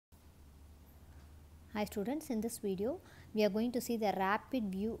Hi students, in this video we are going to see the rapid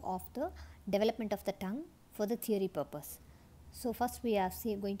view of the development of the tongue for the theory purpose. So first we are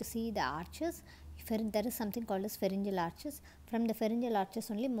going to see the arches. There is something called as pharyngeal arches. From the pharyngeal arches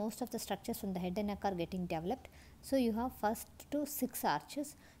only most of the structures from the head and neck are getting developed. So you have first to 6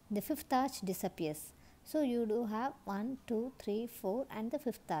 arches. The fifth arch disappears. So you do have 1, 2, 3, 4 and the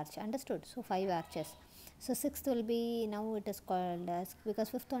fifth arch. Understood? So 5 arches. So sixth will be, now it is called as, because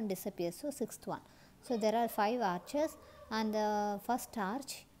fifth one disappears, so sixth one. So there are 5 arches, and the first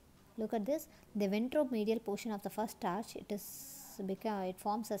arch, look at this, the ventromedial portion of the first arch, it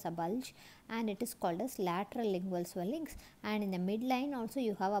forms as a bulge and it is called as lateral lingual swellings, and in the midline also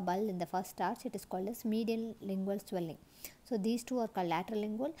you have a bulge in the first arch, it is called as medial lingual swelling. So these two are called lateral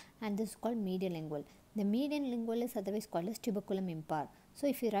lingual and this is called medial lingual. The median lingual is otherwise called as tuberculum impar. So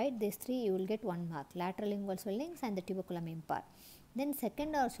if you write these three, you will get 1 mark, lateral lingual swellings and the tuberculum impar. Then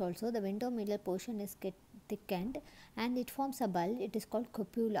second arch also, the ventromedial portion is thickened and it forms a bulge, it is called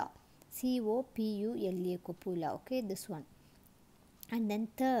copula, C-O-P-U-L-A, copula, okay, this one. And then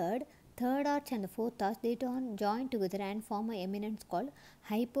third arch and the fourth arch, they join together and form a eminence called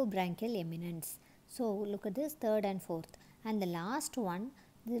hypobranchial eminence. So look at this, third and fourth. And the last one,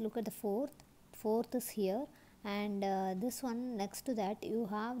 look at the fourth is here, and this one next to that you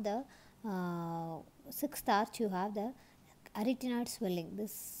have the sixth arch, you have the arytenoid swelling.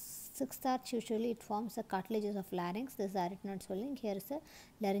 This sixth arch usually it forms the cartilages of larynx. This is arytenoid swelling. Here is a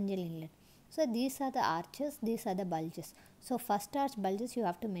laryngeal inlet. So these are the arches, these are the bulges. So first arch bulges you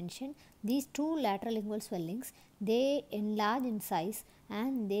have to mention. These two lateral lingual swellings, they enlarge in size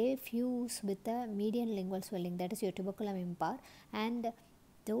and they fuse with the median lingual swelling, that is your tuberculum impar, and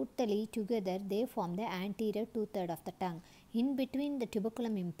totally together they form the anterior 2/3 of the tongue. In between the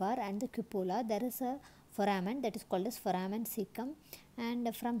tuberculum impar and the cupula there is a foramen that is called as Foramen Cecum,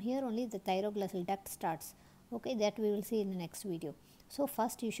 and from here only the thyroglossal duct starts. Okay, that we will see in the next video. So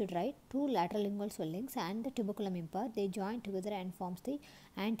first you should write 2 lateral lingual swellings and the tuberculum impar, they join together and forms the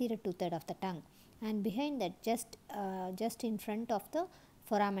anterior 2/3 of the tongue, and behind that just in front of the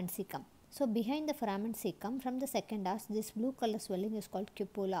Foramen Cecum. So behind the Foramen Cecum, from the second arch, this blue color swelling is called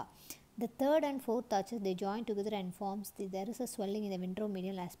cupula. The third and fourth arches, they join together and forms there is a swelling in the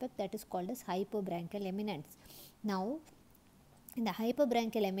ventromedial aspect that is called as hypobranchial eminence. Now in the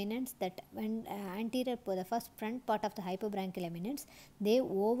hypobranchial eminence, that when anterior, the first front part of the hypobranchial eminence, they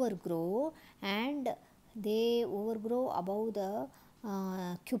overgrow and they overgrow above the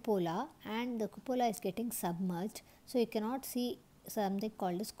cupula, and the cupula is getting submerged, so you cannot see something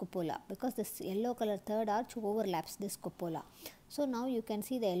called as cupula because this yellow color third arch overlaps this cupula. So now you can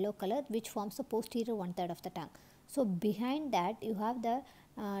see the yellow color which forms the posterior 1/3 of the tongue. So behind that you have the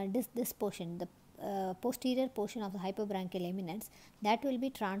this portion, the posterior portion of the hypobranchial eminence, that will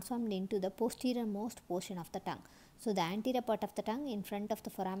be transformed into the posterior most portion of the tongue. So the anterior part of the tongue in front of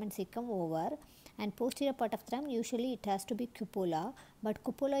the Foramen Cecum over, and posterior part of the tongue usually it has to be cupula, but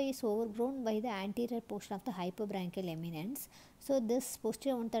cupula is overgrown by the anterior portion of the hypobranchial eminence. So this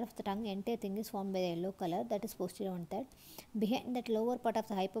posterior 1/3 of the tongue, entire thing is formed by the yellow color, that is posterior 1/3. Behind that lower part of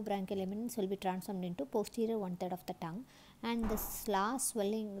the hypobranchial eminence will be transformed into posterior 1/3 of the tongue, and this last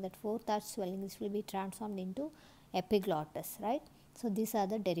swelling, that fourth arch swelling, this will be transformed into epiglottis, right? So these are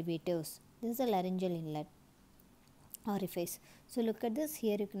the derivatives. This is a laryngeal inlet orifice. So look at this,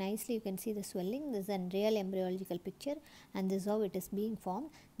 here you can see the swelling. This is a real embryological picture, and this is how it is being formed.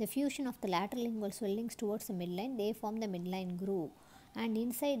 The fusion of the lateral lingual swellings towards the midline, they form the midline groove, and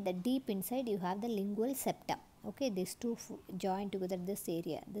inside, the deep inside, you have the lingual septum. Okay, these two join together this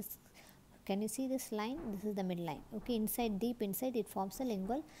area. This, can you see this line? This is the midline. Okay, inside, deep inside, it forms the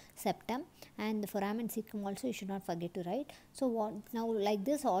lingual septum, and the Foramen Cecum also you should not forget to write. So now like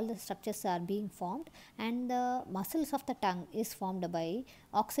this, all the structures are being formed, and the muscles of the tongue is formed by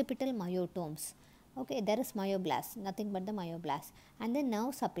occipital myotomes. Okay, there is myoblast, nothing but the myoblast, and the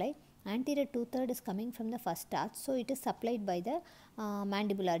nerve supply. Anterior 2/3 is coming from the first arch, so it is supplied by the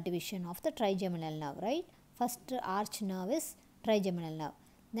mandibular division of the trigeminal nerve, right? First arch nerve is trigeminal nerve,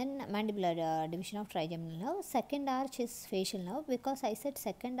 then mandibular division of trigeminal nerve. Second arch is facial nerve, because I said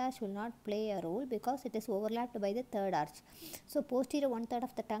second arch will not play a role because it is overlapped by the third arch. So posterior 1/3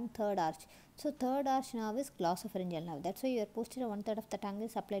 of the tongue, third arch. So third arch nerve is glossopharyngeal nerve. That's why your posterior 1/3 of the tongue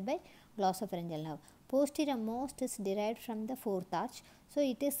is supplied by glossopharyngeal nerve. Posterior most is derived from the fourth arch, so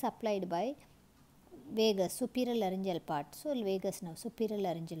it is supplied by vagus, superior laryngeal part. So vagus nerve, superior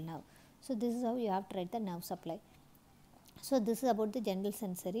laryngeal nerve. So this is how you have to write the nerve supply. So this is about the general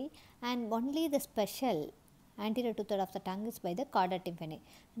sensory, and only the special anterior 2/3 of the tongue is by the chorda tympani.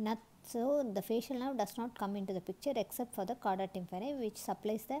 So the facial nerve does not come into the picture except for the chorda tympani, which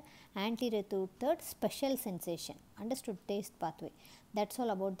supplies the anterior to third special sensation. Understood? Taste pathway. That's all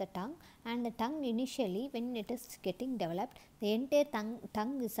about the tongue. And the tongue initially, when it is getting developed, the entire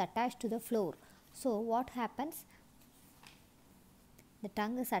tongue is attached to the floor. So what happens? The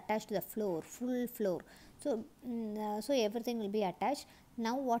tongue is attached to the floor, full floor. So, so everything will be attached.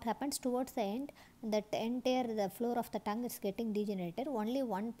 Now what happens towards the end, that entire the floor of the tongue is getting degenerated. Only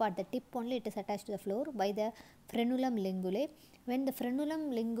one part, the tip only, it is attached to the floor by the frenulum lingulae. When the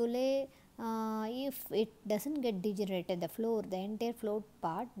frenulum lingulae, if it doesn't get degenerated, the floor, the entire floor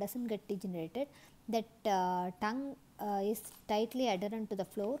part doesn't get degenerated, that tongue is tightly adherent to the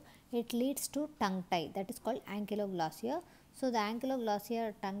floor, it leads to tongue tie. That is called ankyloglossia. So the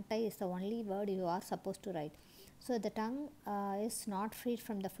ankyloglossia tongue tie is the only word you are supposed to write. So the tongue is not freed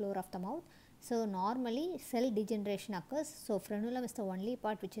from the floor of the mouth. So normally cell degeneration occurs. So frenulum is the only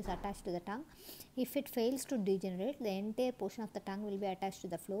part which is attached to the tongue. If it fails to degenerate, the entire portion of the tongue will be attached to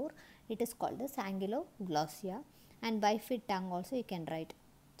the floor. It is called as ankyloglossia. And bifid tongue also you can write.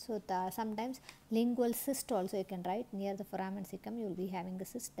 So sometimes lingual cyst also you can write. Near the foramen cecum you will be having a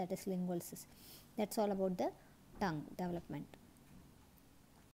cyst, that is lingual cyst. That's all about the tongue development.